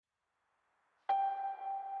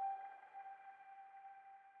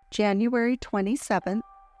January 27th,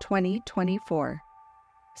 2024,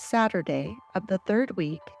 Saturday of the third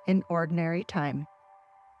week in Ordinary Time.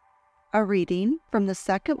 A reading from the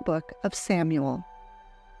second book of Samuel.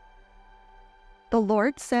 The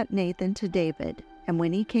Lord sent Nathan to David, and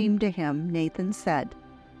when he came to him, Nathan said,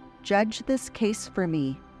 "Judge this case for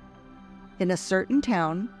me." In a certain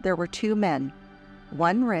town there were two men,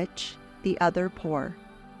 one rich, the other poor.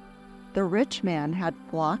 The rich man had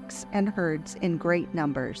flocks and herds in great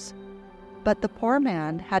numbers, but the poor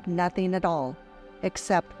man had nothing at all,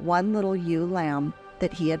 except one little ewe lamb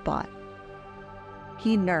that he had bought.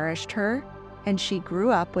 He nourished her, and she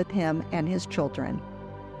grew up with him and his children.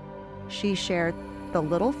 She shared the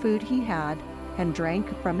little food he had and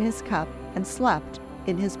drank from his cup and slept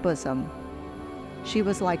in his bosom. She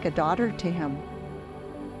was like a daughter to him.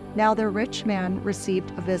 Now the rich man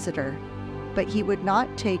received a visitor, but he would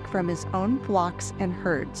not take from his own flocks and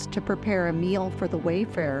herds to prepare a meal for the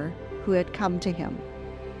wayfarer who had come to him.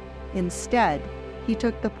 Instead, he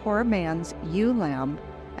took the poor man's ewe lamb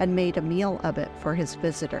and made a meal of it for his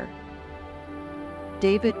visitor.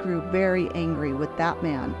 David grew very angry with that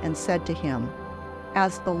man and said to him,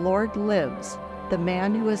 "As the Lord lives, the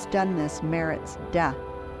man who has done this merits death.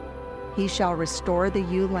 He shall restore the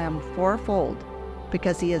ewe lamb fourfold,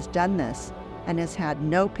 because he has done this and has had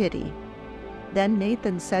no pity." Then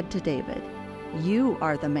Nathan said to David, "You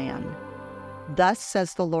are the man. Thus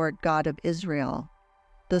says the Lord God of Israel,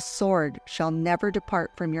 the sword shall never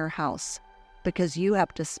depart from your house, because you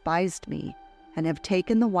have despised me and have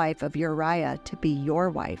taken the wife of Uriah to be your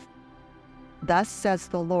wife. Thus says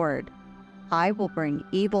the Lord, I will bring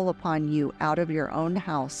evil upon you out of your own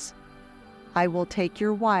house. I will take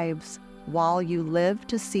your wives while you live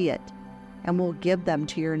to see it, and will give them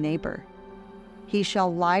to your neighbor. He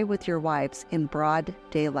shall lie with your wives in broad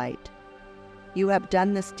daylight. You have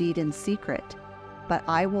done this deed in secret, but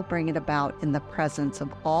I will bring it about in the presence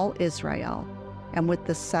of all Israel, and with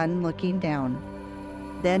the sun looking down."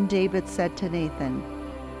 Then David said to Nathan,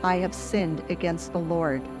 "I have sinned against the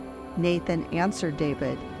Lord." Nathan answered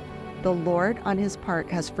David, "The Lord on his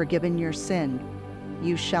part has forgiven your sin.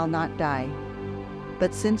 You shall not die.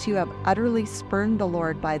 But since you have utterly spurned the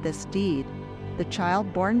Lord by this deed, the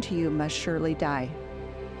child born to you must surely die."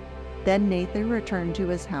 Then Nathan returned to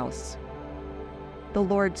his house. The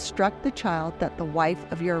Lord struck the child that the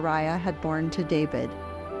wife of Uriah had borne to David,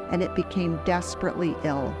 and it became desperately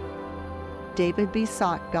ill. David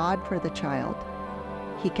besought God for the child.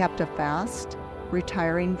 He kept a fast,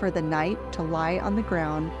 retiring for the night to lie on the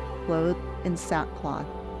ground, clothed in sackcloth.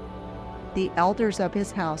 The elders of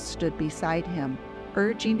his house stood beside him,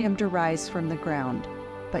 urging him to rise from the ground,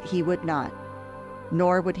 but he would not,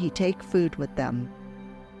 nor would he take food with them.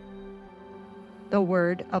 The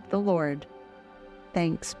word of the Lord.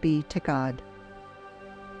 Thanks be to God.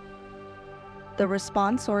 The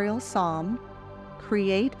responsorial psalm,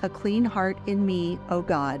 "Create a clean heart in me, O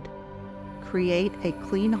God. Create a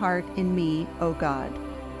clean heart in me, O God.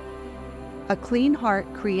 A clean heart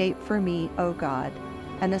create for me, O God,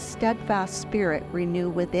 and a steadfast spirit renew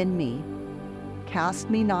within me. Cast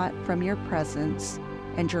me not from your presence,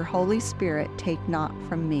 and your Holy Spirit take not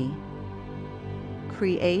from me.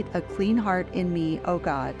 Create a clean heart in me, O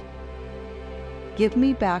God. Give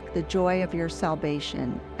me back the joy of your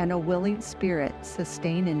salvation, and a willing spirit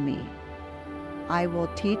sustain in me. I will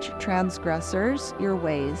teach transgressors your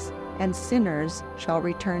ways, and sinners shall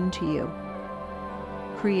return to you.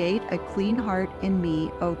 Create a clean heart in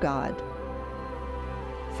me, O God.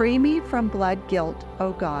 Free me from blood guilt,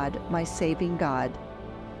 O God, my saving God.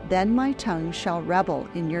 Then my tongue shall revel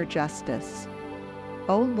in your justice.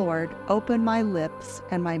 O Lord, open my lips,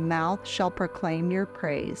 and my mouth shall proclaim your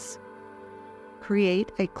praise.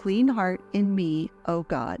 Create a clean heart in me, O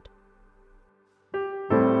God."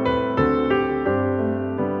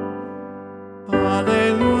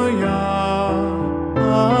 Alleluia,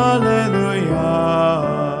 Alleluia,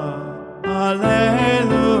 Alleluia.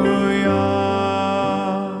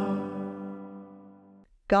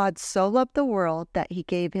 God so loved the world that he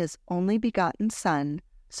gave his only begotten Son,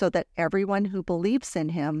 so that everyone who believes in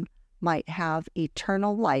him might have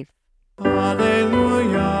eternal life.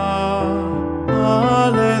 Alleluia,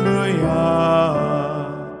 Alleluia,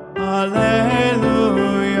 Alleluia.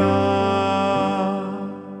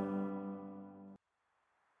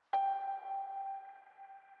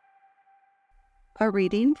 A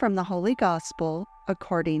reading from the Holy Gospel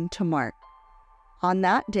according to Mark. On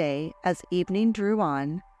that day, as evening drew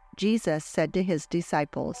on, Jesus said to his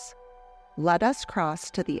disciples, "Let us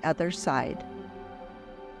cross to the other side."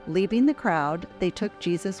 Leaving the crowd, they took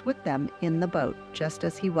Jesus with them in the boat, just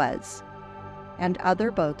as he was, and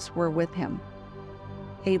other boats were with him.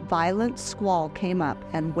 A violent squall came up,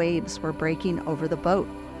 and waves were breaking over the boat,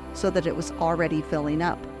 so that it was already filling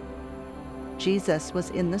up. Jesus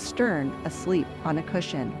was in the stern, asleep on a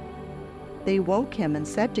cushion. They woke him and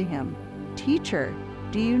said to him, "Teacher,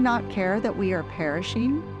 do you not care that we are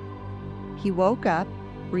perishing?" He woke up,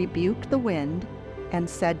 rebuked the wind, and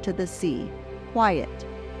said to the sea, "Quiet,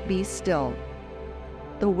 be still."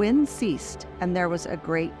 The wind ceased, and there was a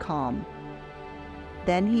great calm.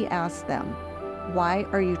 Then he asked them, "Why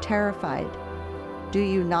are you terrified? Do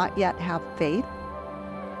you not yet have faith?"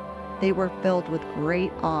 They were filled with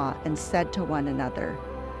great awe and said to one another,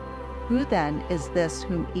 "Who then is this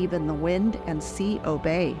whom even the wind and sea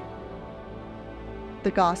obey?"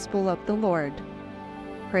 The Gospel of the Lord.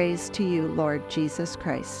 Praise to you, Lord Jesus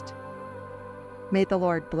Christ. May the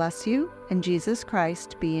Lord bless you, and Jesus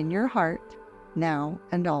Christ be in your heart, now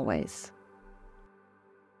and always.